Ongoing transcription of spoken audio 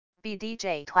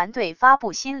BDJ 团队发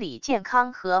布心理健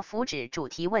康和福祉主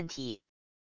题问题。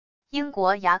英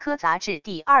国牙科杂志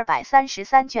第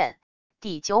233卷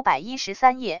第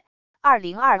913页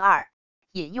2022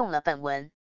引用了本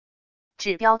文。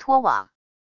指标脱网。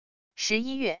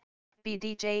11月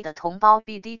 ，BDJ 的同胞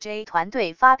BDJ 团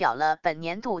队发表了本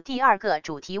年度第2个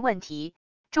主题问题，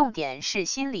重点是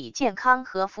心理健康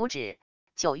和福祉。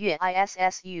9月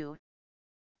ISSU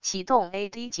启动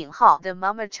AD 井号 The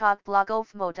Mama Chalk Blog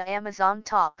of Mode Amazon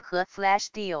Top 和 Flash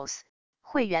Deals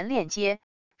会员链接。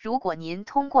如果您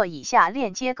通过以下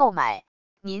链接购买，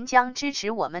您将支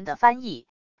持我们的翻译。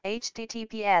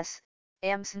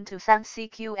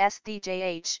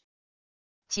https://amazon2cqsdjh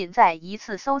仅在一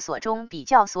次搜索中比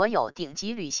较所有顶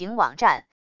级旅行网站，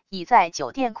已在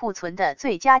酒店库存的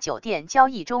最佳酒店交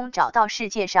易中找到世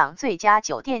界上最佳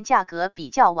酒店价格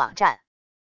比较网站。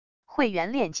会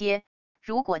员链接。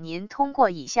如果您通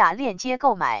过以下链接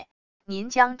购买，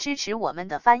您将支持我们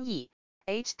的翻译。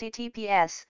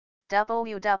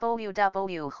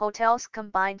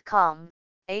https://www.hotelscombined.com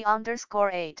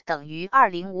a_8 等于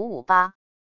20558。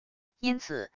因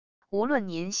此，无论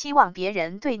您希望别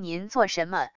人对您做什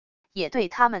么，也对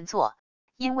他们做，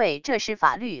因为这是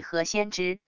法律和先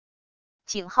知。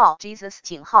井号 Jesus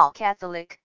井号 Catholic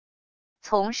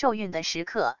从受孕的时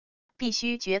刻，必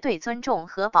须绝对尊重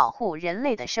和保护人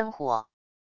类的生活。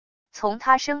从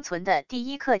他生存的第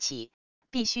一刻起，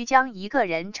必须将一个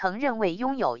人承认为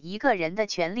拥有一个人的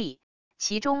权利，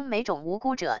其中每种无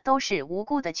辜者都是无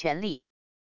辜的权利。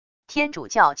天主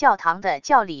教教堂的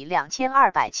教理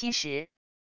2270。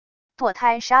堕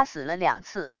胎杀死了2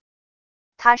次。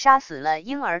他杀死了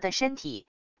婴儿的身体，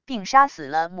并杀死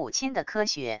了母亲的科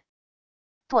学。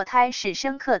堕胎是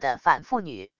深刻的反妇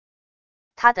女。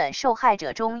他的受害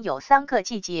者中有3个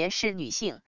季节是女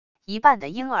性，一半的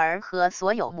婴儿和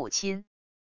所有母亲。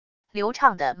流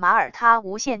畅的马耳他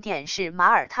无线电是马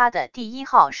耳他的第1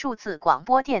号数字广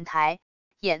播电台，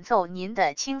演奏您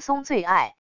的轻松最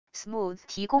爱。Smooth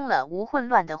提供了无混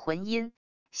乱的混音，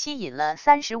吸引了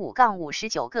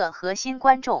35-59个核心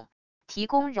观众，提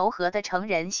供柔和的成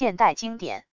人现代经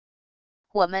典。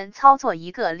我们操作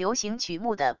一个流行曲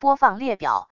目的播放列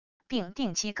表，并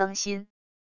定期更新。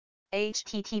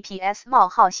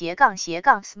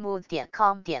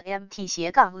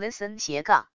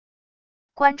https://smooth.com/mt-listen-。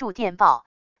关注电报。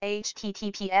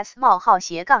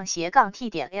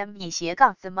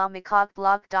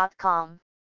https://t.me/themummycockblog.com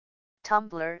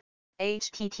Tumblr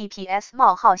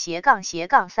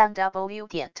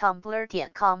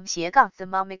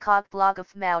https://3w.tumblr.com/themummycockblog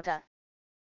of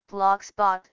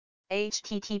Blogspot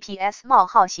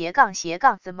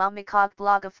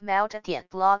https://themummycockblog of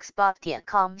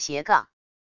Melda.blogspot.com/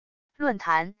论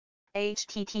坛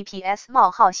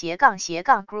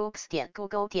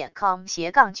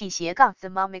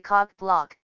https://groups.google.com/g/themummycockblog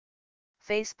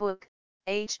Facebook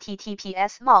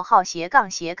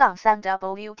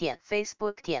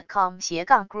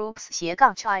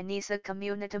https://3w.facebook.com/groups/Chinese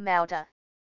Community Melda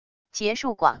结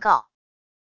束广告。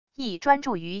亦专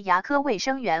注于牙科卫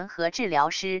生员和治疗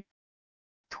师。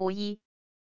图1。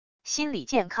心理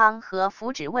健康和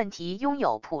福祉问题拥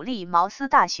有普利茅斯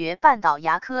大学半岛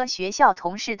牙科学校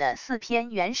同事的4篇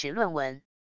原始论文。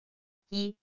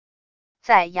1.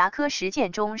 在牙科实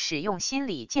践中使用心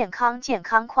理健康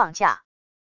框架。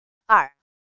2.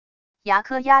 牙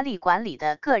科压力管理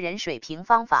的个人水平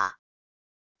方法。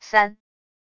3.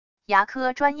 牙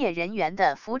科专业人员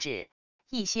的福祉，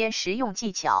一些实用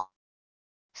技巧。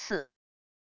4.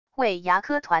 为牙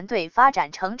科团队发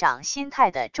展成长心态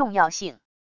的重要性。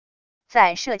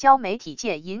在社交媒体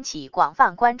界引起广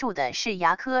泛关注的是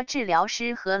牙科治疗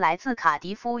师和来自卡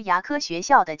迪夫牙科学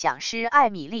校的讲师艾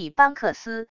米丽·班克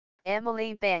斯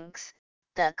 （Emily Banks）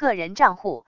 的个人账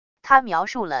户。她描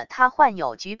述了她患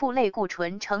有局部类固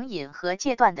醇成瘾和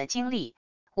戒断的经历。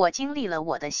我经历了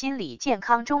我的心理健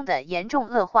康中的严重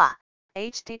恶化。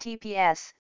https://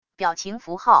表情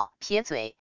符号撇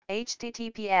嘴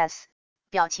https://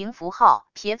表情符号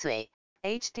撇嘴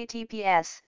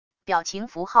https://表情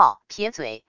符号撇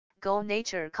嘴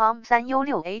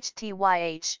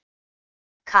GoNature.com3U6HTYH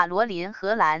卡罗琳·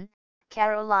荷兰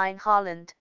Caroline Holland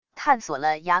探索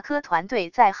了牙科团队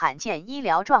在罕见医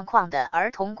疗状况的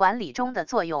儿童管理中的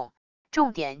作用，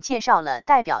重点介绍了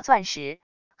代表钻石、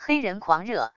黑人狂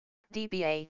热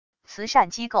DBA 慈善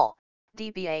机构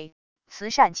DBA 慈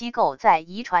善机构在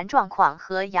遗传状况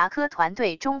和牙科团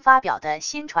队中发表的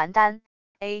新传单。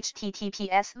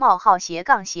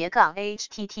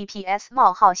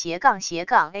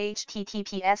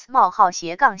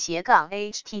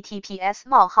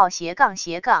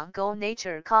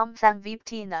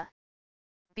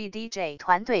BDJ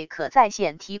团队可在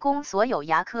线提供所有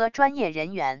牙科专业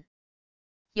人员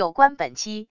有关本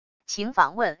期，请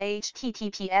访问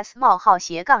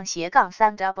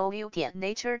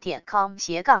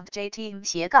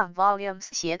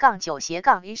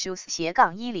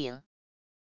https://nature.com/volumes/9-issues-10